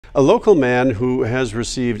A local man who has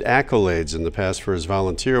received accolades in the past for his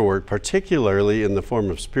volunteer work, particularly in the form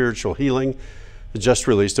of spiritual healing, just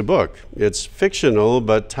released a book. It's fictional,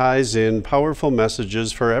 but ties in powerful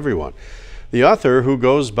messages for everyone. The author, who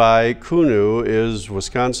goes by Kunu, is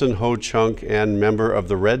Wisconsin Ho-Chunk and member of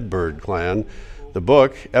the Redbird clan. The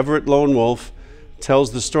book, Everett Lone Wolf,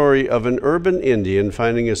 tells the story of an urban Indian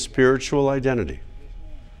finding a spiritual identity.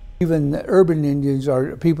 Even the urban Indians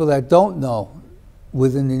are people that don't know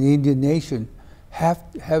within an Indian nation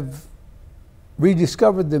have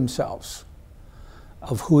rediscovered themselves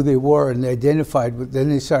of who they were and identified with. Then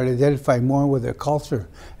they started identifying more with their culture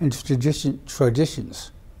and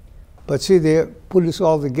traditions. But see, they put us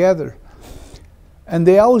all together. And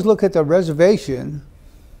they always look at the reservation,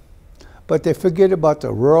 but they forget about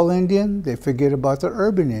the rural Indian, they forget about the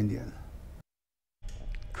urban Indian.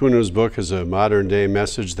 Kunu's book is a modern-day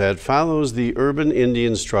message that follows the urban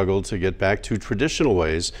Indian struggle to get back to traditional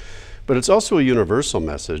ways, but it's also a universal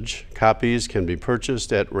message. Copies can be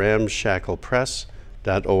purchased at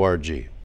ramshacklepress.org.